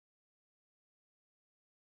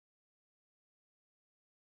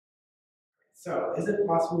So, is it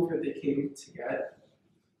possible for the king to get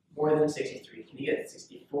more than 63? Can he get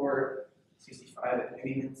 64, 65, and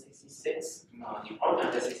maybe even 66? No, he probably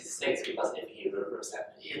can get 66 because if he represent,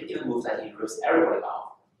 it moves that he rips everybody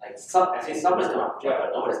off. Like I think somebody's gonna object,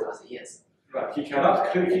 but nobody's gonna say yes. Right. He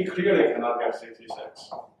clearly cannot get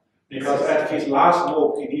 66 because at his last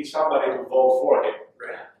move, he needs somebody to vote for him.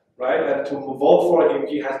 Right. And to vote for him,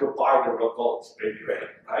 he has to buy the votes, basically.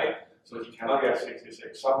 Right. So he cannot get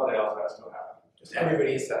 66. Somebody else has to have it. Just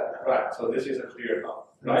everybody is set. Right. So this is a clear no.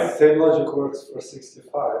 Right. The same logic works for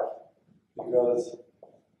 65 because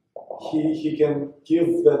he can give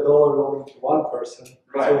the dollar only to one person,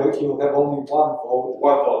 right. So he will have only one vote.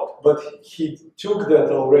 One vote. But he took that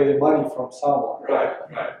already money from someone. Right.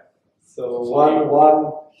 Right. So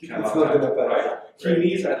one, it's not going to pass. Right. He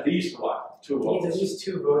needs at least two votes. He needs at least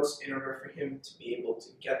 2 votes in order for him to be able to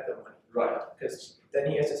get the money. Right. Because then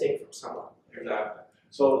he has to take from someone. Exactly.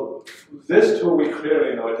 So this two we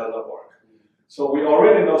clearly know it doesn't work. So we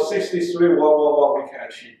already know 63, 111 we can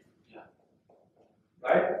achieve. Yeah.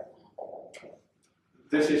 Right?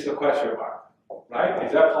 This is the question mark. Right?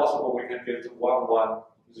 Is that possible we can get to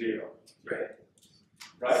 110? Right.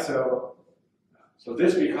 Right? So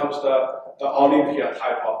this becomes the Olympia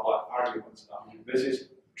type of arguments now. This is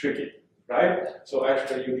tricky. Right? So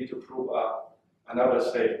actually you need to prove another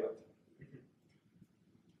statement.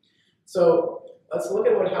 So let's look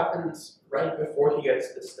at what happens right before he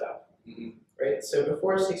gets this stuff. Right? So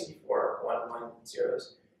before 64, 110,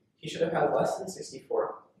 he should have had less than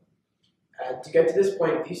 64. And to get to this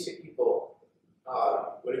point, these 2 people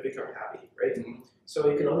would have become happy, right? So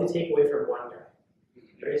you can only take away from one guy.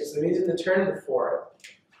 Right? So it means at the turn before,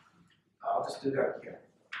 I'll just do that here.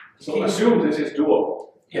 So assume this is doable.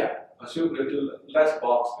 Yeah. Assume let's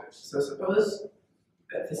box this. So suppose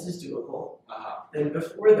that this is doable. Then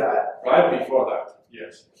before that. Right before that,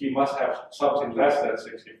 yes. He must have something less than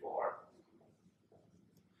 64.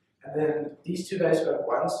 And then these 2 guys who have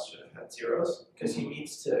 1s should have had 0s because he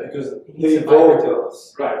needs to. Because he needs they to buy their voted.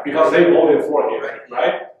 votes. Right, because they voted for him,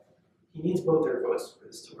 right? He needs both their votes for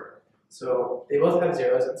this to work. So they both have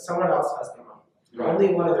 0s and someone else has the money. Right.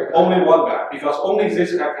 Only one other guy. Only one guy, because only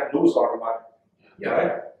this guy can lose all the money. Yeah.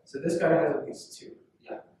 Right? So this guy has at least 2.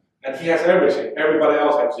 Yeah. And he has everything. Everybody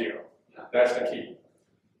else has 0. Yeah. That's the key.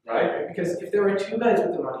 Right? Because if there were 2 guys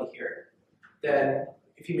with the money here, then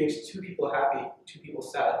if he makes 2 people happy, 2 people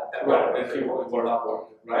sad, that right, and he will not work.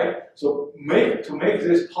 Right? So to make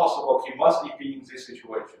this possible, he must be in this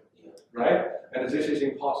situation. Right? And this is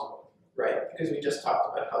impossible. Right, because we just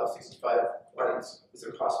talked about how 65 ones is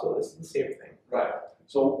impossible. It's the same thing. Right.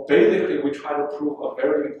 So basically, we try to prove a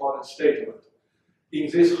very important statement.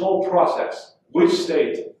 In this whole process, which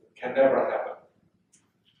state can never happen?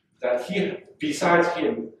 That besides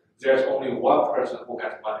him, there's only one person who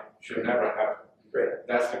has money. Should never happen. Right.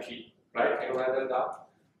 That's the key. Right? Can you write that down?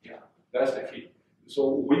 Yeah. That's the key.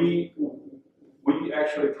 So we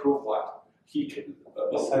actually prove what he can.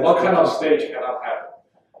 What kind of stage cannot happen?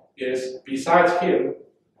 Is besides him,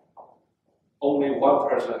 only one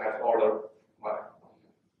person has all the money.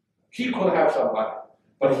 He could have some money,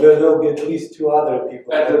 but there will be at least 2 other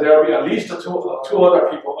people. and there will be at least two other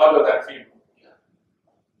people other than him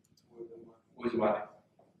with money,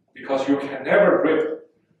 because you can never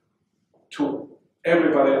rip to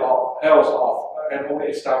everybody else off and only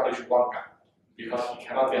establish one guy, because he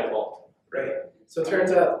cannot get vote. Right. So it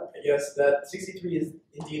turns out, I guess, that 63 is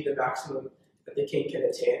indeed the maximum that the king can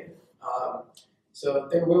attain. So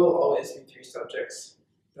there will always be 3 subjects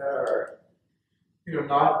that are,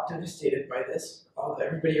 not devastated by this.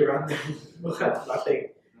 Everybody around them will have nothing.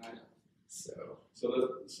 Right. So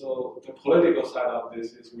the political side of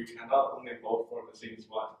this is we cannot only vote for the things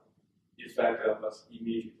what affect us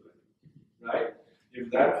immediately, right?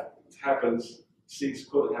 If that happens, things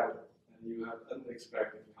could happen, and you have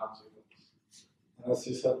unexpected consequences. And as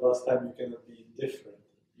you said last time, you cannot be indifferent.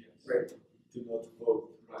 Yes. right. Do not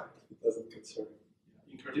vote. Right. It doesn't concern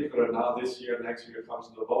you. In particular, now this year, next year comes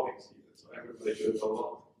the voting season, so everybody should go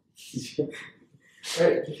vote.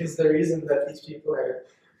 Right, because the reason that these people are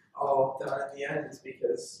all done in the end is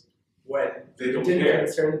because when They don't it didn't care,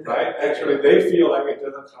 concern them, right? Actually, they feel like it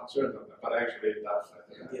doesn't concern them, but actually it does.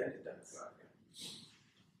 in the end it does. Right.